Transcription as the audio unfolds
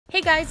Hey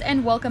guys,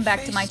 and welcome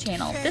back to my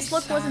channel. This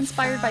look was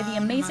inspired by the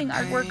amazing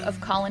artwork of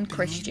Colin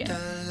Christian.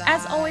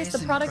 As always, the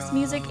product's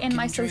music and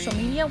my social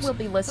media will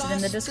be listed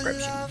in the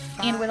description.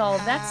 And with all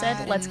of that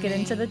said, let's get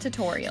into the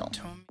tutorial.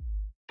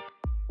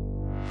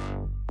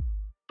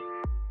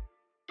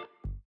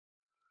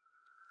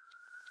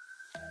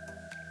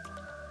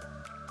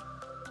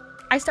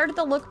 I started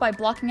the look by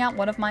blocking out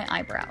one of my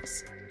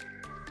eyebrows.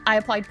 I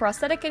applied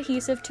prosthetic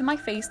adhesive to my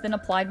face, then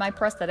applied my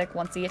prosthetic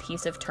once the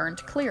adhesive turned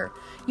clear.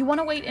 You want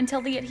to wait until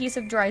the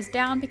adhesive dries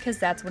down because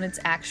that's when it's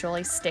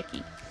actually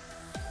sticky.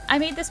 I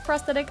made this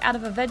prosthetic out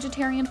of a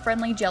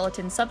vegetarian-friendly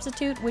gelatin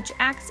substitute, which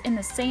acts in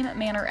the same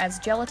manner as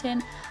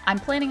gelatin. I'm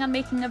planning on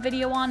making a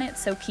video on it,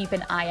 so keep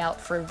an eye out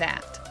for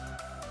that.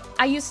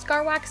 I used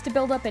scar wax to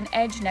build up an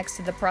edge next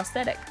to the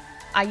prosthetic.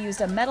 I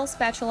used a metal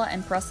spatula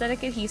and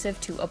prosthetic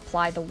adhesive to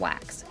apply the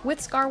wax.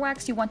 With scar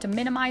wax, you want to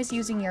minimize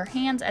using your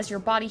hands as your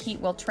body heat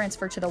will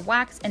transfer to the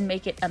wax and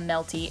make it a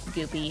melty,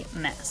 goopy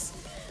mess.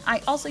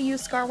 I also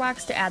used scar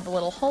wax to add the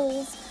little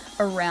holes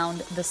around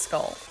the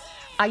skull.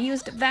 I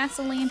used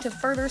Vaseline to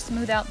further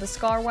smooth out the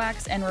scar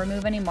wax and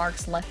remove any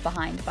marks left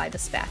behind by the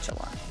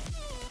spatula.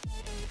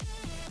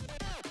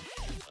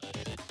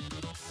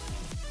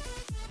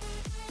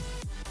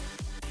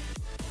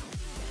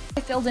 I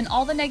filled in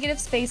all the negative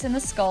space in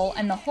the skull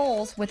and the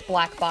holes with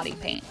black body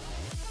paint.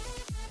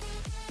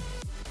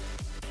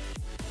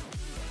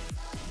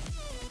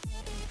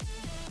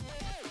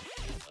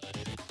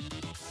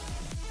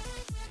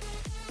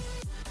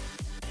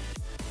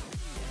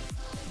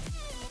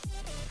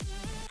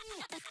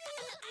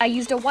 I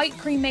used a white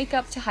cream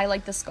makeup to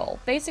highlight the skull.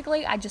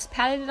 Basically, I just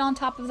patted it on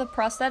top of the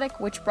prosthetic,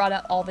 which brought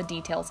out all the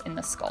details in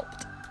the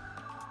sculpt.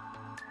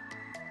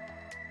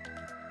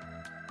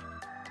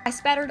 I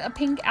spattered a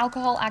pink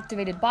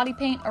alcohol-activated body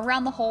paint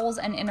around the holes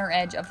and inner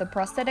edge of the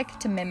prosthetic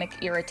to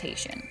mimic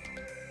irritation.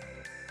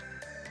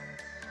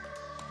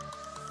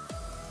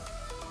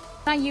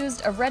 I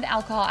used a red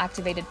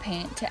alcohol-activated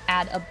paint to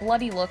add a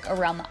bloody look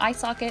around the eye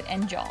socket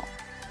and jaw.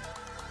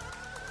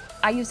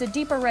 I used a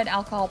deeper red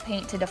alcohol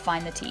paint to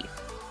define the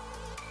teeth.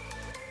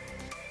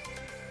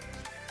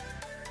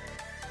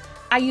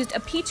 I used a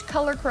peach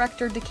color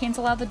corrector to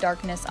cancel out the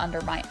darkness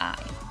under my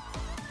eye.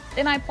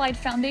 Then I applied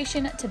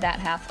foundation to that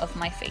half of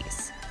my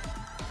face.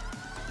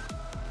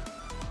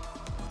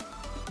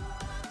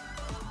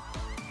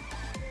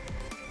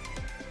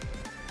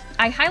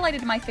 I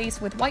highlighted my face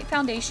with white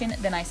foundation,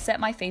 then I set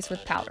my face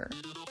with powder.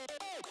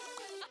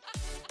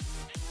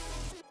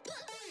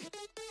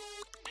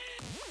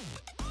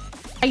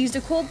 I used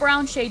a cool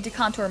brown shade to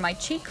contour my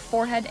cheek,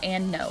 forehead,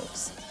 and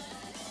nose.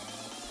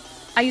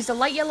 I used a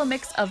light yellow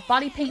mix of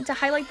body paint to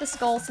highlight the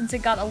skull since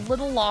it got a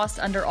little lost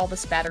under all the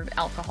spattered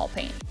alcohol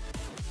paint.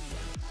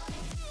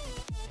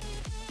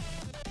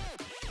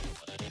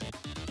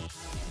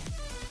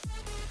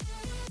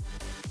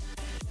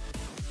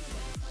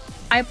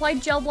 I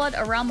applied gel blood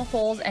around the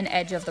holes and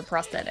edge of the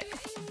prosthetic.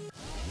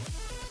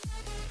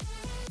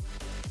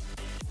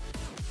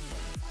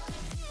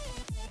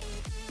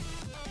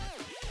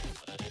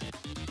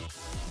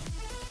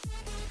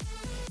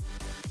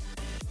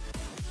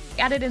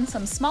 Added in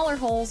some smaller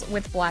holes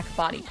with black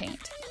body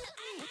paint.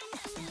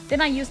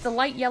 Then I used the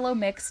light yellow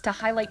mix to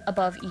highlight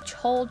above each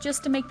hole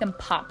just to make them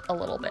pop a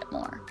little bit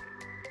more.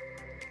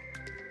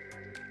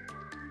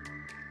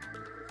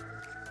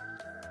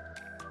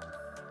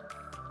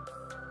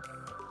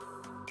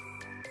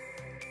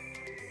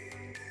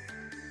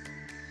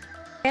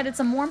 I added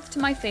some warmth to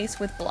my face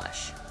with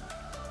blush.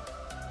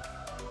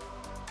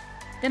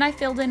 Then I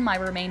filled in my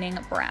remaining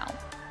brow.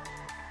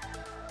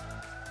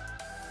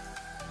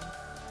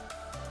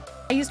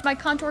 I used my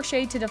contour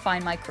shade to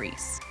define my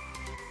crease.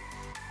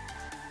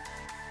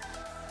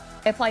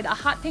 I applied a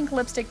hot pink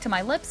lipstick to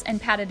my lips and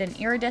patted an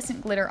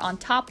iridescent glitter on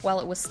top while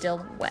it was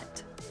still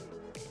wet.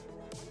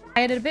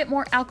 I added a bit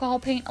more alcohol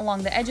paint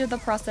along the edge of the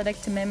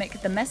prosthetic to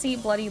mimic the messy,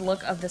 bloody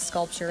look of the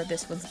sculpture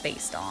this was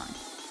based on.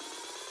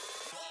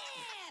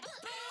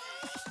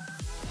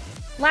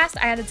 Last,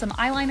 I added some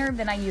eyeliner,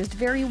 then I used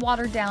very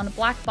watered down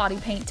black body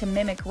paint to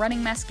mimic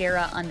running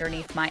mascara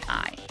underneath my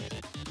eye.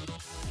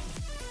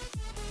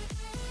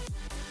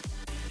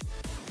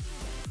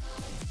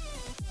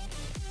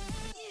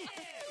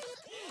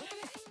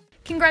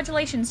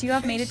 Congratulations, you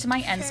have made it to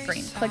my end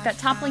screen. Click that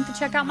top link to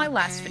check out my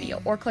last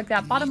video, or click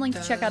that bottom link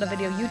to check out a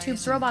video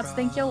YouTube's robots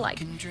think you'll like.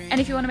 And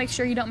if you want to make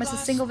sure you don't miss a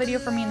single video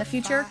from me in the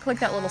future, click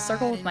that little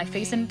circle with my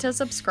face in it to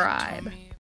subscribe.